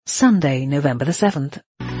Sunday, November the 7th.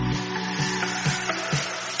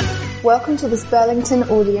 Welcome to this Burlington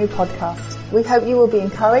audio podcast. We hope you will be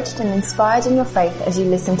encouraged and inspired in your faith as you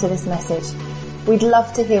listen to this message. We'd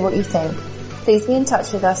love to hear what you think. Please be in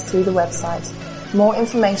touch with us through the website. More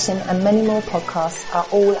information and many more podcasts are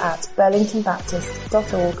all at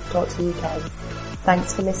burlingtonbaptist.org.uk.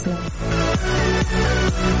 Thanks for listening.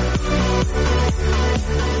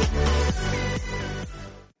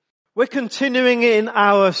 We're continuing in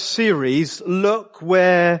our series, Look,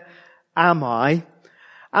 Where Am I?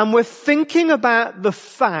 And we're thinking about the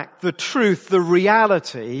fact, the truth, the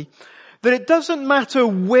reality, that it doesn't matter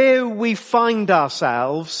where we find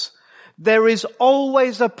ourselves, there is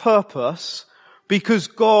always a purpose because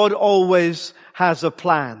God always has a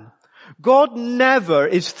plan. God never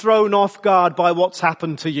is thrown off guard by what's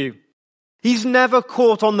happened to you. He's never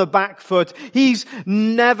caught on the back foot. He's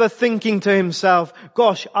never thinking to himself,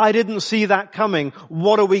 gosh, I didn't see that coming.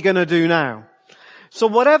 What are we going to do now? So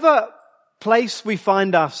whatever place we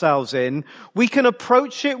find ourselves in, we can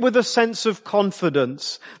approach it with a sense of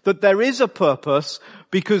confidence that there is a purpose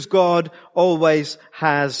because God always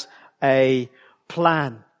has a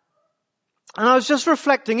plan. And I was just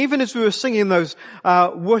reflecting, even as we were singing those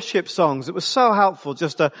worship songs, it was so helpful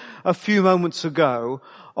just a few moments ago,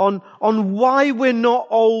 on why we're not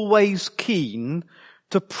always keen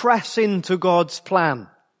to press into God's plan.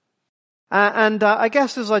 I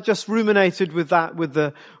guess as I just ruminated with that, with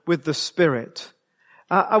the Spirit,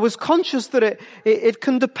 I was conscious that it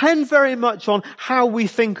can depend very much on how we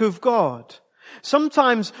think of God.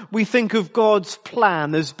 Sometimes we think of God's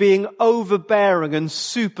plan as being overbearing and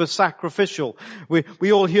super sacrificial.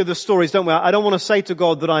 We all hear the stories, don't we? I don't want to say to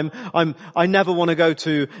God that I never want to go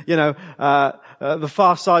to, the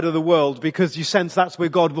far side of the world, because you sense that's where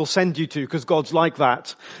God will send you to, because God's like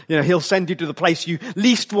that. He'll send you to the place you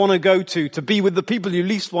least want to go to be with the people you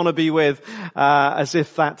least want to be with, as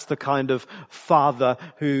if that's the kind of Father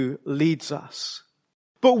who leads us.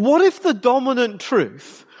 But what if the dominant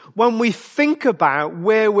truth, when we think about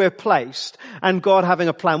where we're placed and God having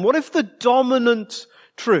a plan, what if the dominant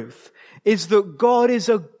truth is that God is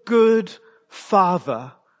a good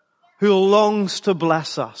Father who longs to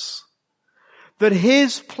bless us? That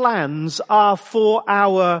His plans are for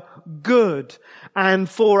our good and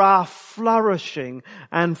for our flourishing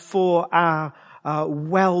and for our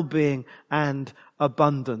well-being and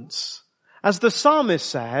abundance. As the psalmist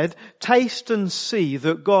said, taste and see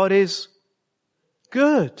that God is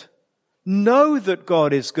good. Know that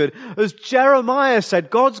God is good. As Jeremiah said,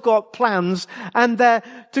 God's got plans and they're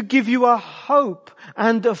to give you a hope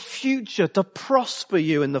and a future, to prosper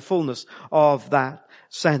you in the fullness of that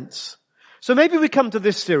sense. So maybe we come to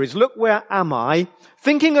this series, Look, Where Am I?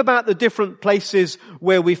 Thinking about the different places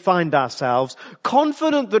where we find ourselves,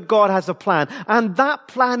 confident that God has a plan, and that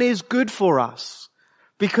plan is good for us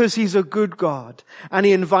because He's a good God, and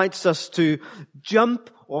He invites us to jump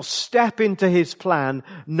or step into His plan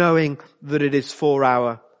knowing that it is for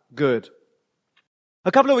our good.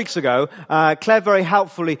 A couple of weeks ago, Claire very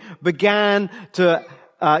helpfully began to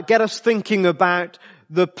get us thinking about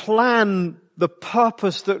the plan, the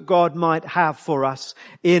purpose that God might have for us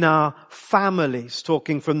in our families,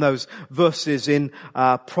 talking from those verses in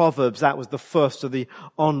Proverbs. That was the first of the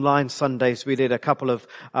online Sundays we did a couple of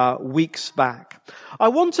weeks back. I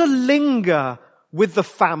want to linger with the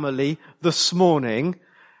family this morning,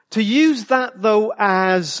 to use that though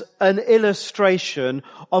as an illustration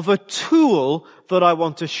of a tool that I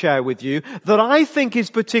want to share with you that I think is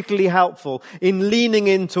particularly helpful in leaning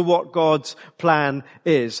into what God's plan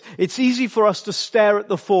is. It's easy for us to stare at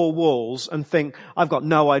the four walls and think, I've got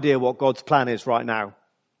no idea what God's plan is right now.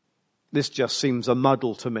 This just seems a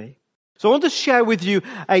muddle to me. So I want to share with you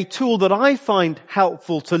a tool that I find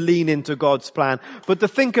helpful to lean into God's plan, but to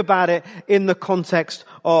think about it in the context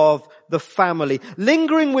of the family.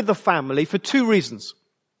 Lingering with the family for two reasons.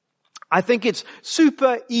 I think it's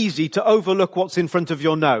super easy to overlook what's in front of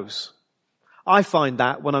your nose. I find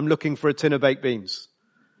that when I'm looking for a tin of baked beans.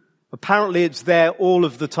 Apparently it's there all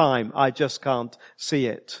of the time. I just can't see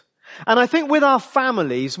it. And I think with our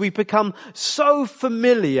families, we become so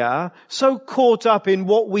familiar, so caught up in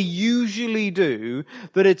what we usually do,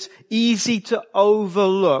 that it's easy to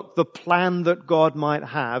overlook the plan that God might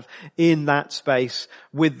have in that space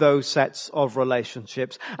with those sets of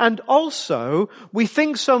relationships. And also, we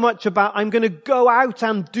think so much about, I'm going to go out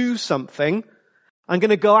and do something, I'm going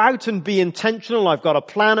to go out and be intentional. I've got a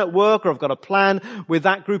plan at work, or I've got a plan with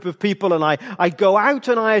that group of people, and I go out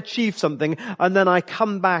and I achieve something, and then I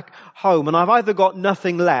come back home and I've either got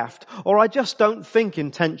nothing left, or I just don't think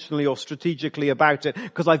intentionally or strategically about it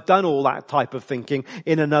because I've done all that type of thinking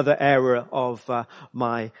in another area of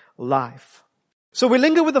my life. So we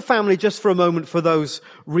linger with the family just for a moment for those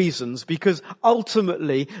reasons, because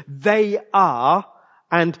ultimately they are,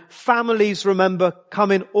 and families, remember,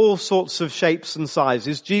 come in all sorts of shapes and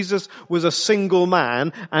sizes. Jesus was a single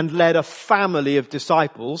man and led a family of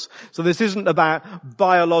disciples. So this isn't about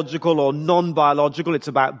biological or non-biological. It's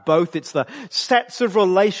about both. It's the sets of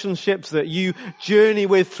relationships that you journey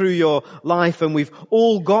with through your life. And we've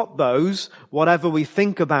all got those, whatever we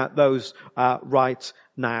think about those right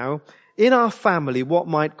now. In our family, what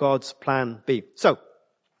might God's plan be? So,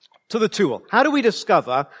 to the tool. How do we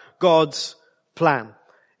discover God's plan?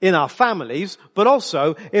 In our families, but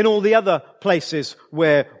also in all the other places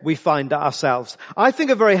where we find ourselves. I think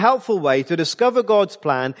a very helpful way to discover God's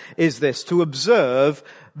plan is this: to observe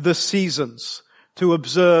the seasons. To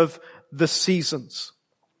observe the seasons.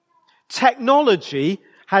 Technology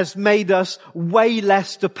has made us way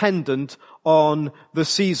less dependent on the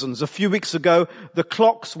seasons. A few weeks ago, the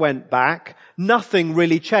clocks went back. Nothing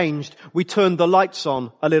really changed. We turned the lights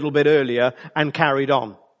on a little bit earlier and carried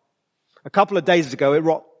on. A couple of days ago, it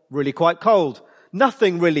got really quite cold.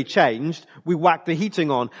 Nothing really changed. We whacked the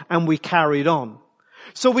heating on and we carried on.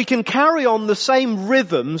 So we can carry on the same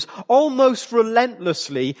rhythms almost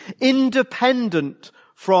relentlessly, independent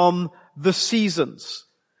from the seasons.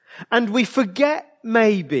 And we forget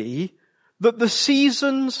maybe that the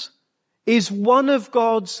seasons is one of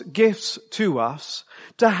God's gifts to us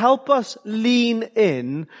to help us lean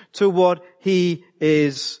in to what He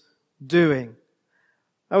is doing.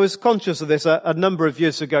 I was conscious of this a number of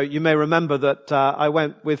years ago. You may remember that I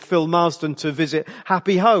went with Phil Marsden to visit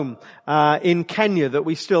Happy Home in Kenya, that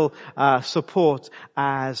we still support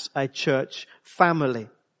as a church family.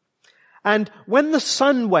 And when the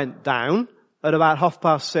sun went down at about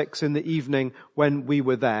 6:30 in the evening when we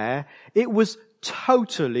were there, it was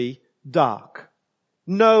totally dark.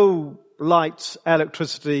 No lights,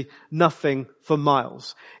 electricity, nothing for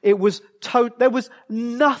miles. It was there was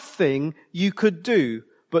nothing you could do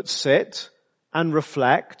but sit and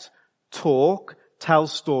reflect, talk, tell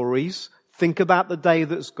stories, think about the day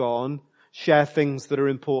that's gone, share things that are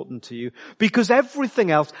important to you, because everything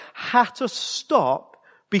else had to stop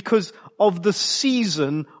because of the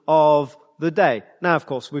season of the day. Now, of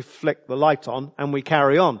course, we flick the light on and we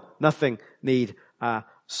carry on. Nothing need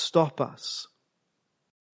stop us.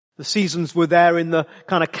 The seasons were there in the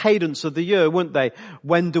kind of cadence of the year, weren't they?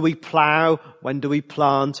 When do we plow? When do we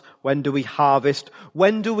plant? When do we harvest?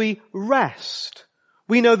 When do we rest?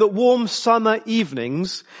 We know that warm summer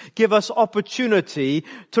evenings give us opportunity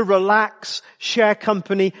to relax, share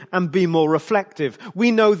company, and be more reflective.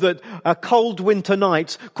 We know that cold winter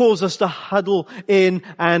nights cause us to huddle in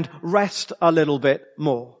and rest a little bit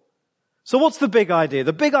more. So what's the big idea?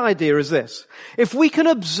 The big idea is this: if we can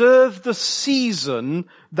observe the season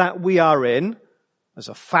that we are in, as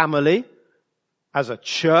a family, as a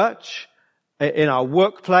church, in our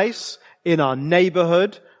workplace, in our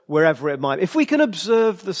neighborhood, wherever it might be, if we can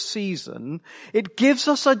observe the season, it gives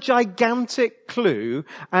us a gigantic clue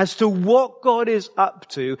as to what God is up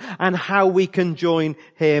to and how we can join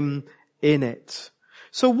Him in it.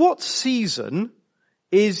 So what season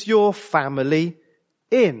is your family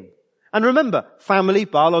in? And remember, family,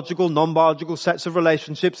 biological, non-biological sets of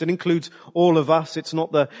relationships, it includes all of us. It's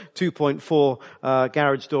not the 2.4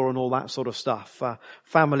 garage door and all that sort of stuff.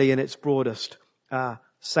 Family in its broadest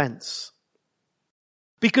sense.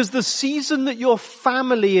 Because the season that your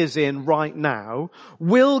family is in right now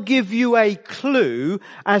will give you a clue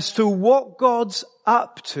as to what God's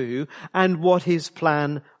up to and what His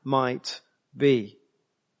plan might be.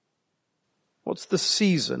 What's the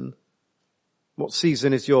season? What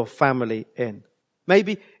season is your family in?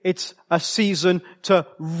 Maybe it's a season to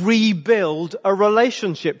rebuild a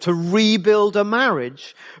relationship, to rebuild a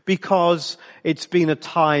marriage, because it's been a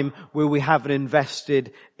time where we haven't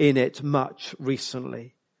invested in it much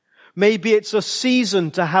recently. Maybe it's a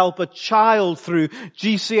season to help a child through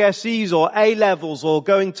GCSEs or A-levels or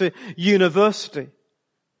going to university.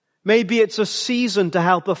 Maybe it's a season to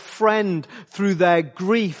help a friend through their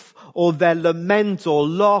grief or their lament or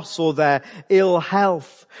loss or their ill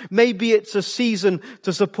health. Maybe it's a season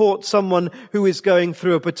to support someone who is going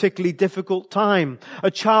through a particularly difficult time. A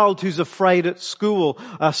child who's afraid at school,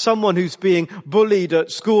 someone who's being bullied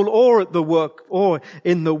at school or at the work or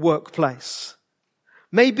in the workplace.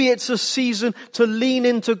 Maybe it's a season to lean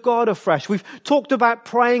into God afresh. We've talked about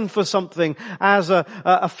praying for something as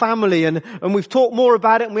a family and we've talked more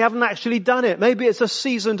about it and we haven't actually done it. Maybe it's a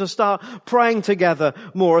season to start praying together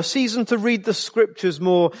more, a season to read the scriptures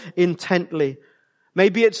more intently.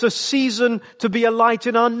 Maybe it's a season to be a light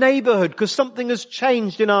in our neighborhood because something has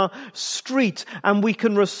changed in our street and we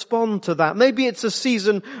can respond to that. Maybe it's a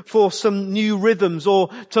season for some new rhythms or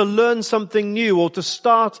to learn something new or to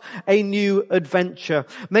start a new adventure.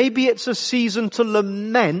 Maybe it's a season to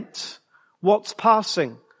lament what's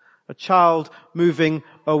passing. A child moving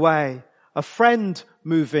away, a friend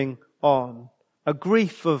moving on, a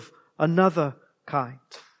grief of another kind.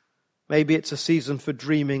 Maybe it's a season for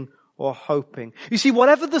dreaming or hoping. You see,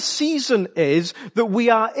 whatever the season is that we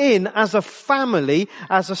are in as a family,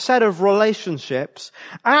 as a set of relationships,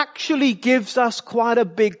 actually gives us quite a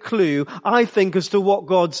big clue, I think, as to what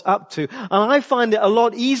God's up to. And I find it a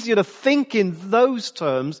lot easier to think in those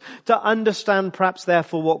terms, to understand perhaps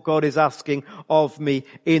therefore what God is asking of me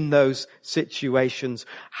in those situations.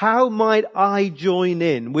 How might I join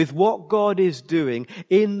in with what God is doing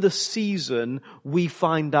in the season we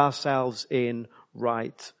find ourselves in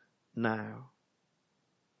right now?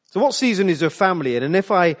 So what season is your family in? And if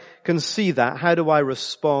I can see that, how do I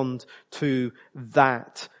respond to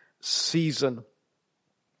that season?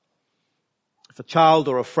 If a child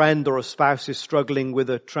or a friend or a spouse is struggling with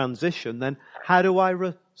a transition, then how do I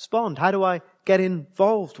respond? How do I get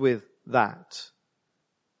involved with that?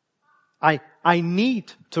 I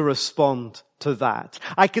need to respond to that.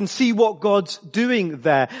 I can see what God's doing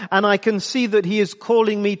there, and I can see that He is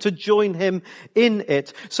calling me to join Him in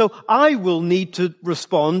it. So I will need to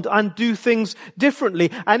respond and do things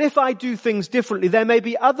differently. And if I do things differently, there may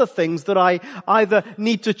be other things that I either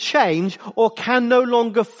need to change or can no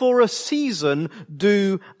longer for a season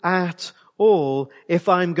do at all if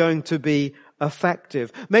I'm going to be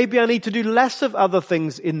effective. Maybe I need to do less of other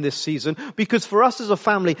things in this season because for us as a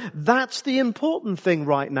family, that's the important thing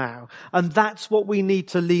right now. And that's what we need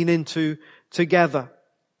to lean into together.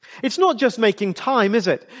 It's not just making time, is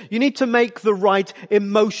it? You need to make the right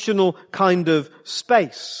emotional kind of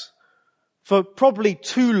space. For probably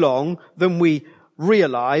too long than we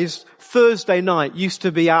realized, Thursday night used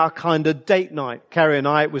to be our kind of date night. Kerry and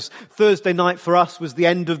I, it was Thursday night for us was the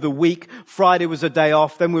end of the week. Friday was a day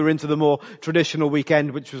off. Then we were into the more traditional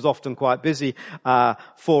weekend, which was often quite busy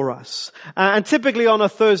for us. And typically on a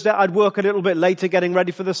Thursday, I'd work a little bit later getting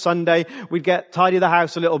ready for the Sunday. We'd tidy the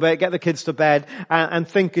house a little bit, get the kids to bed, and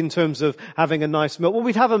think in terms of having a nice meal. Well,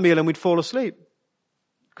 we'd have a meal and we'd fall asleep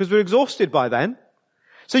because we're exhausted by then.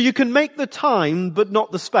 So you can make the time, but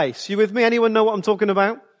not the space. You with me? Anyone know what I'm talking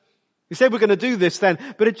about? You say we're going to do this then,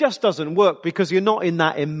 but it just doesn't work because you're not in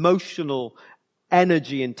that emotional,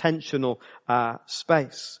 energy, intentional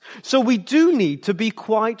space. So we do need to be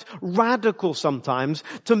quite radical sometimes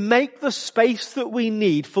to make the space that we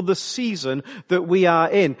need for the season that we are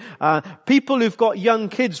in. People who've got young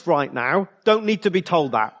kids right now don't need to be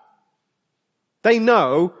told that. They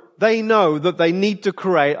know that they need to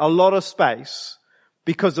create a lot of space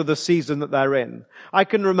because of the season that they're in. I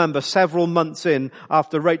can remember several months in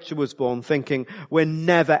after Rachel was born thinking, we're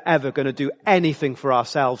never ever going to do anything for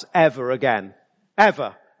ourselves ever again.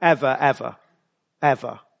 Ever, ever, ever,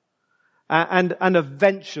 ever. And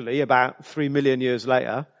eventually, about 3 million years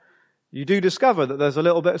later, you do discover that there's a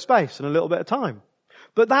little bit of space and a little bit of time.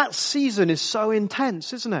 But that season is so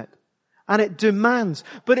intense, isn't it? And it demands.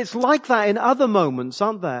 But it's like that in other moments,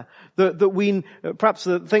 aren't there? That we, perhaps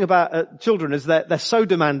the thing about children is that they're so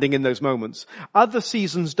demanding in those moments. Other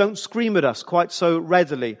seasons don't scream at us quite so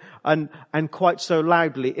readily and quite so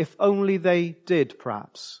loudly. If only they did,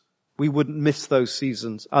 perhaps, we wouldn't miss those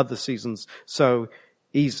seasons, other seasons, so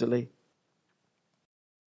easily.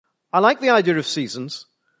 I like the idea of seasons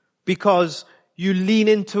because you lean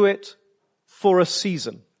into it for a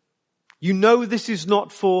season. You know this is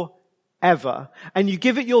not for ever. And you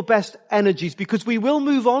give it your best energies because we will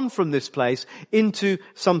move on from this place into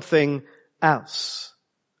something else.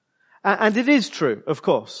 And it is true, of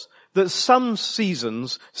course, that some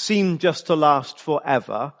seasons seem just to last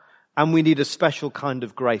forever and we need a special kind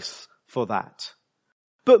of grace for that.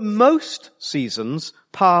 But most seasons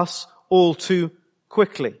pass all too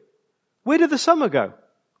quickly. Where did the summer go?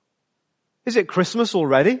 Is it Christmas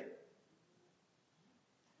already?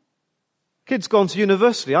 Kids gone to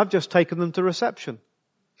university. I've just taken them to reception.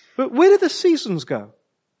 But where did the seasons go?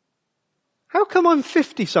 How come I'm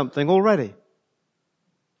 50-something already?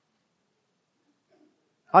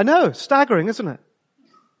 I know, staggering, isn't it?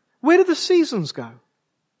 Where did the seasons go?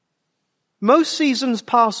 Most seasons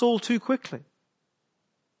pass all too quickly.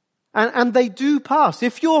 And they do pass.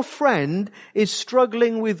 If your friend is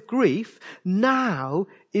struggling with grief, now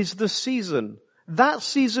is the season. That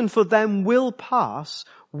season for them will pass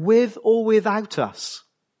with or without us.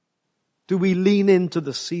 Do we lean into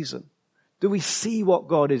the season? Do we see what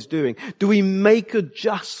God is doing? Do we make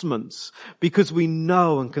adjustments because we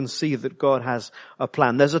know and can see that God has a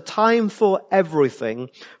plan? There's a time for everything,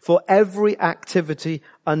 for every activity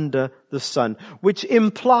under the sun, which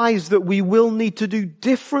implies that we will need to do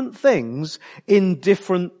different things in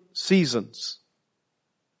different seasons.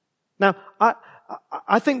 Now,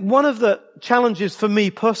 I think one of the challenges for me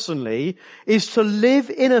personally is to live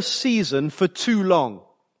in a season for too long.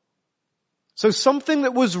 So something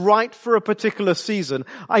that was right for a particular season,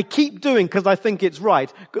 I keep doing because I think it's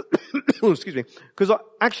right. Excuse me. Because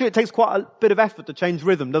actually it takes quite a bit of effort to change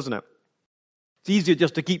rhythm, doesn't it? It's easier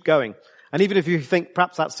just to keep going. And even if you think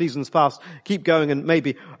perhaps that season's past, keep going and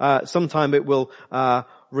maybe sometime it will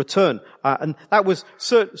return. And that was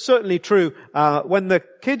certainly true when the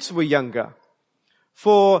kids were younger.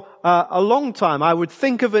 For a long time I would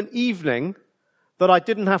think of an evening that I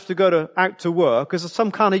didn't have to go out to work as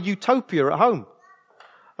some kind of utopia at home.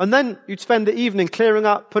 And then you'd spend the evening clearing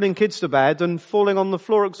up, putting kids to bed and falling on the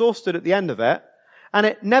floor exhausted at the end of it. And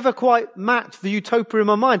it never quite matched the utopia in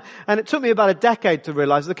my mind. And it took me about a decade to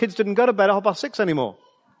realize the kids didn't go to bed at 6:30 anymore.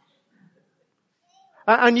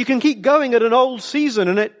 And you can keep going at an old season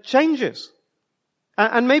and it changes.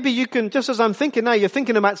 And maybe you can, just as I'm thinking now, you're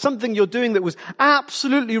thinking about something you're doing that was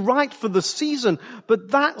absolutely right for the season,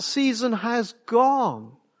 but that season has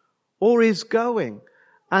gone or is going,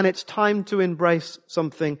 and it's time to embrace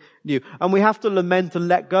something new. And we have to lament and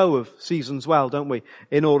let go of seasons well, don't we,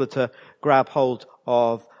 in order to grab hold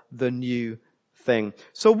of the new thing.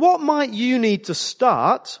 So what might you need to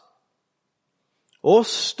start or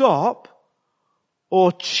stop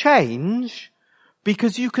or change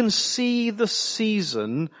because you can see the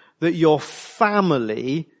season that your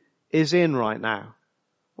family is in right now?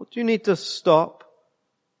 What do you need to stop,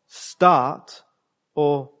 start,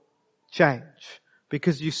 or change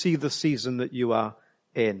because you see the season that you are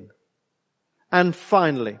in? And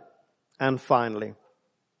finally,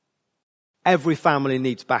 every family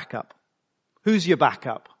needs backup. Who's your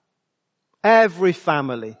backup? Every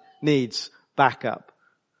family needs backup.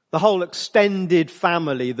 The whole extended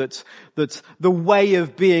family that's the way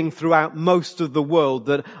of being throughout most of the world,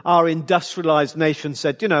 that our industrialized nation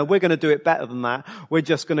said, we're going to do it better than that. We're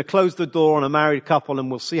just going to close the door on a married couple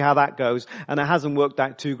and we'll see how that goes. And it hasn't worked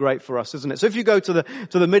out too great for us, isn't it? So if you go to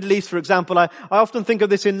the Middle East, for example, I often think of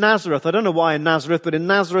this in Nazareth. I don't know why in Nazareth, but in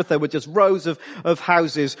Nazareth there were just rows of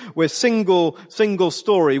houses with single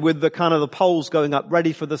story with the kind of the poles going up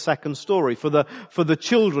ready for the second story for the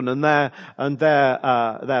children and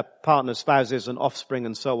their partners, spouses and offspring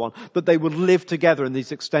and so on, that they would live together in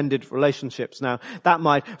these extended relationships. Now, that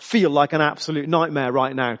might feel like an absolute nightmare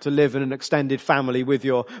right now to live in an extended family with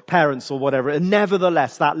your parents or whatever. And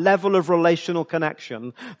nevertheless, that level of relational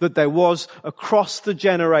connection that there was across the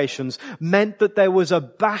generations meant that there was a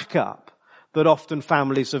backup that often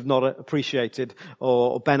families have not appreciated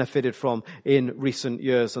or benefited from in recent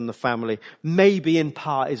years, and the family maybe in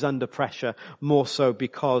part is under pressure more so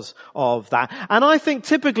because of that. And I think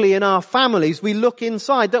typically in our families we look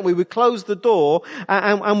inside, don't we? We close the door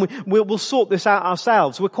and we'll sort this out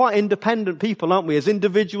ourselves. We're quite independent people, aren't we? As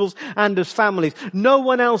individuals and as families. No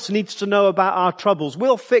one else needs to know about our troubles.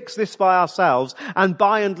 We'll fix this by ourselves, and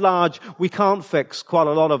by and large we can't fix quite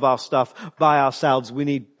a lot of our stuff by ourselves. We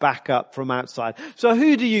need backup from outside. So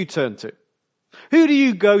who do you turn to? Who do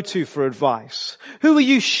you go to for advice? Who are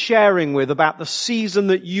you sharing with about the season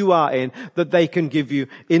that you are in, that they can give you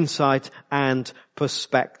insight and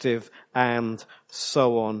perspective and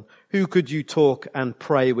so on? Who could you talk and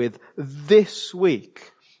pray with this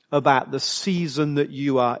week about the season that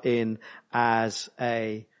you are in as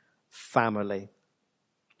a family?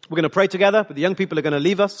 We're going to pray together, but the young people are going to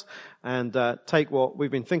leave us and take what we've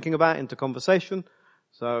been thinking about into conversation.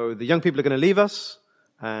 So the young people are going to leave us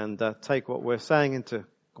and take what we're saying into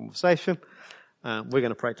conversation. We're going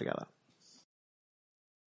to pray together.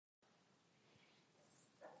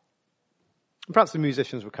 And perhaps the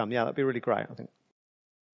musicians will come. Yeah, that'd be really great, I think.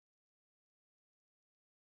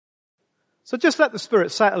 So just let the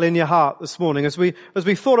Spirit settle in your heart this morning as we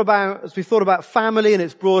thought about family in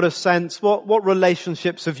its broader sense. What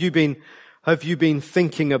relationships have you been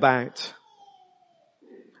thinking about?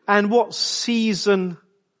 And what season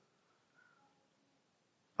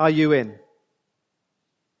are you in?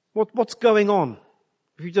 What's going on?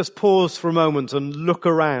 If you just pause for a moment and look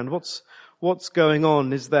around, what's going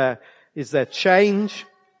on? Is there change?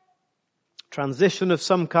 Transition of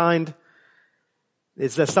some kind?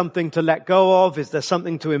 Is there something to let go of? Is there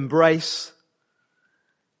something to embrace?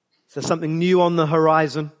 Is there something new on the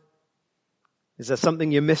horizon? Is there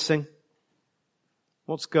something you're missing?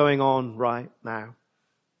 What's going on right now?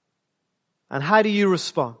 And how do you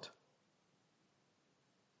respond?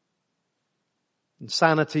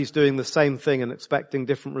 Insanity's doing the same thing and expecting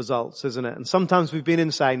different results, isn't it? And sometimes we've been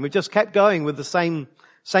insane. We've just kept going with the same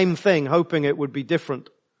thing, hoping it would be different.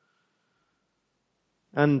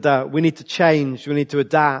 And we need to change. We need to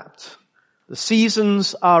adapt. The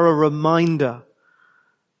seasons are a reminder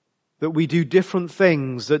that we do different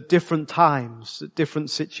things at different times, at different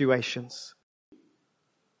situations.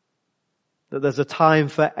 That there's a time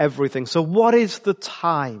for everything. So what is the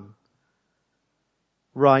time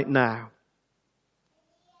right now?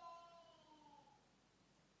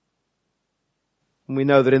 And we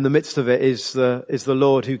know that in the midst of it is the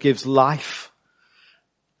Lord who gives life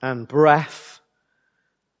and breath.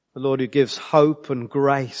 The Lord who gives hope and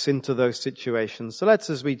grace into those situations. So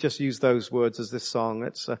as we just use those words as this song,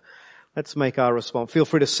 let's make our response. Feel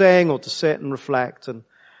free to sing or to sit and reflect and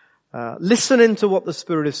listen into what the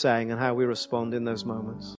Spirit is saying and how we respond in those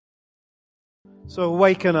moments. So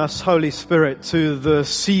awaken us, Holy Spirit, to the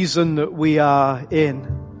season that we are in.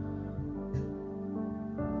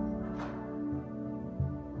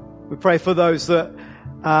 We pray for those that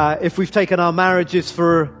if we've taken our marriages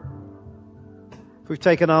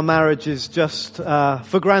just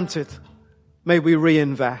for granted, may we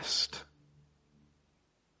reinvest.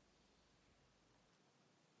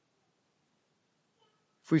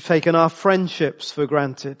 If we've taken our friendships for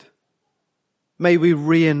granted, may we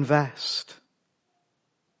reinvest.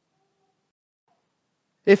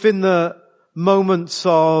 If in the moments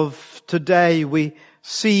of today we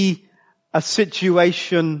see a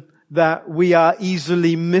situation that we are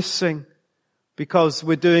easily missing because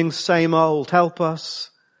we're doing same old, help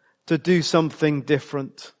us to do something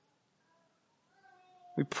different.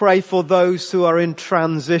 We pray for those who are in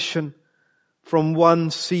transition from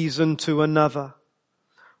one season to another.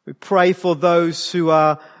 We pray for those who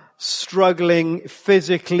are struggling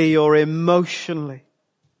physically or emotionally.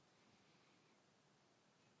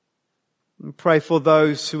 We pray for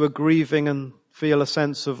those who are grieving and feel a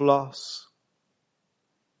sense of loss.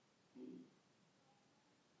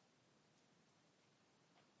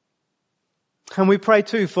 And we pray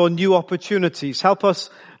too for new opportunities. Help us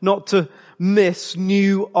not to miss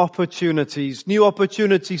new opportunities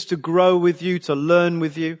to grow with you, to learn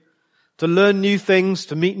with you, to learn new things,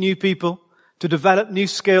 to meet new people, to develop new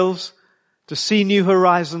skills, to see new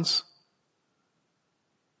horizons.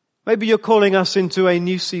 Maybe you're calling us into a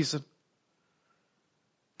new season.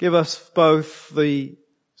 Give us both the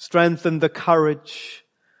strength and the courage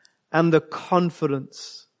and the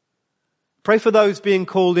confidence. Pray for those being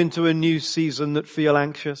called into a new season that feel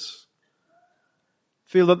anxious,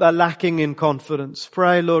 feel that they're lacking in confidence.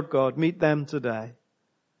 Pray, Lord God, meet them today,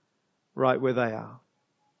 right where they are.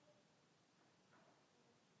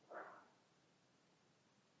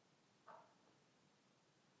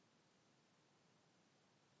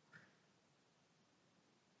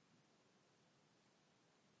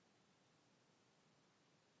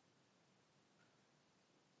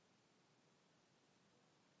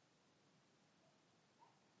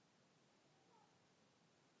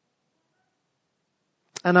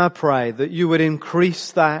 And I pray that you would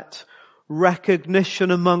increase that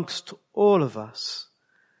recognition amongst all of us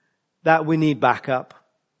that we need backup.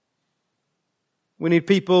 We need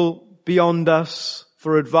people beyond us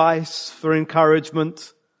for advice, for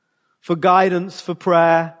encouragement, for guidance, for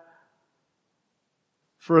prayer,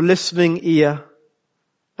 for a listening ear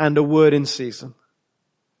and a word in season.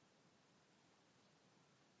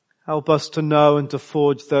 Help us to know and to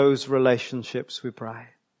forge those relationships, we pray.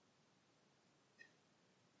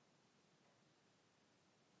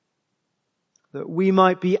 That we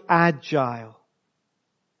might be agile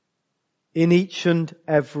in each and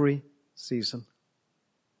every season.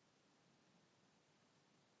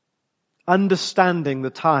 Understanding the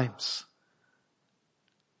times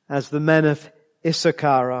as the men of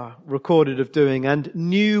Issachar are recorded of doing and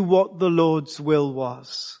knew what the Lord's will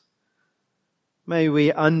was. May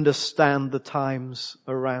we understand the times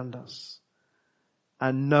around us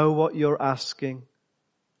and know what you're asking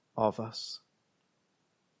of us.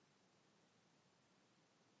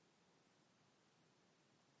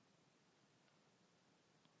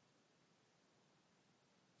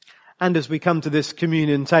 And as we come to this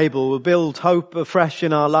communion table, we'll build hope afresh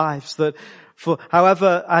in our lives that for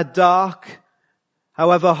however dark,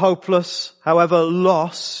 however hopeless, however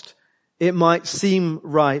lost it might seem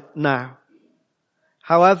right now,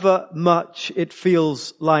 however much it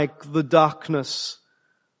feels like the darkness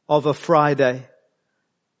of a Friday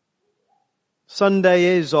Sunday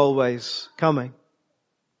is always coming.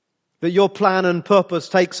 That your plan and purpose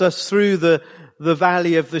takes us through the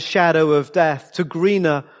valley of the shadow of death to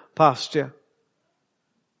greener pasture.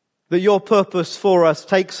 That your purpose for us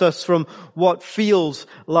takes us from what feels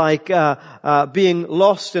like being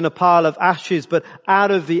lost in a pile of ashes, but out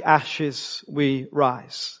of the ashes we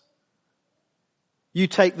rise. You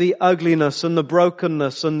take the ugliness and the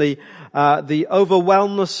brokenness and the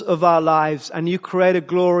overwhelmness of our lives, and you create a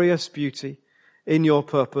glorious beauty in your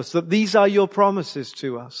purpose. That these are your promises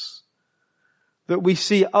to us, that we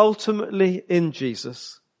see ultimately in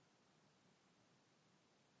Jesus.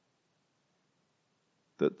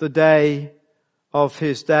 That the day of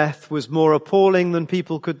his death was more appalling than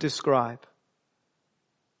people could describe.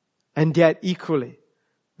 And yet equally,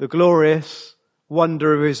 the glorious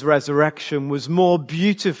wonder of his resurrection was more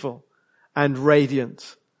beautiful and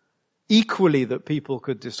radiant, equally that people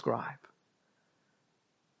could describe.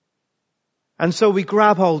 And so we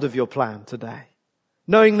grab hold of your plan today,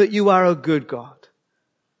 knowing that you are a good God,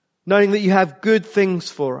 knowing that you have good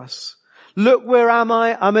things for us. Look, where am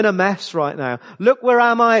I? I'm in a mess right now. Look, where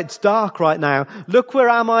am I? It's dark right now. Look, where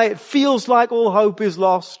am I? It feels like all hope is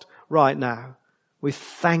lost right now. We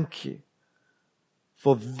thank you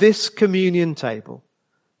for this communion table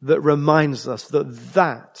that reminds us that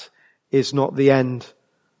that is not the end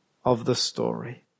of the story.